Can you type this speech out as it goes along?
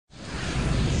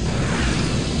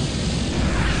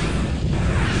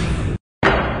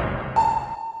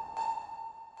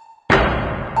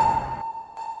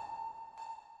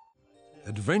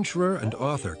adventurer and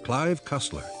author Clive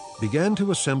Cussler began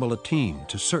to assemble a team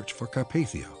to search for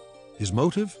Carpathia. His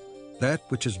motive? That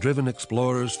which has driven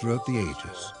explorers throughout the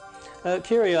ages.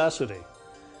 Curiosity.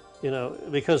 You know,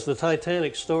 because the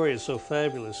Titanic story is so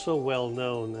fabulous, so well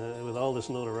known, with all this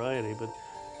notoriety, but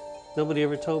nobody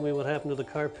ever told me what happened to the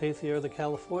Carpathia or the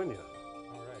California.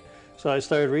 So I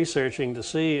started researching to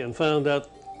see and found out,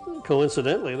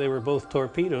 coincidentally, they were both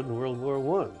torpedoed in World War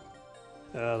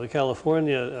I. The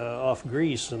California off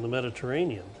Greece in the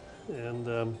Mediterranean.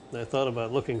 And I thought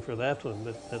about looking for that one,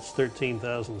 but that's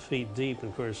 13,000 feet deep. And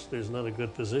of course, there's not a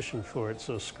good position for it,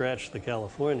 so scratch the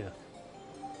California.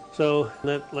 So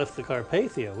that left the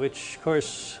Carpathia, which, of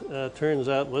course, turns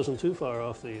out wasn't too far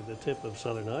off the tip of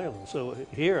Southern Ireland. So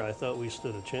here I thought we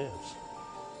stood a chance.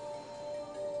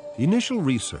 Initial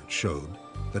research showed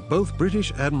that both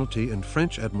British Admiralty and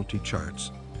French Admiralty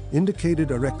charts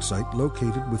indicated a wreck site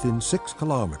located within 6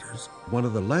 kilometers, one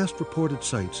of the last reported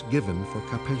sites given for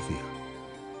Carpathia.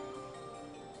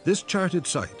 This charted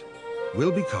site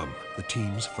will become the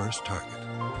team's first target.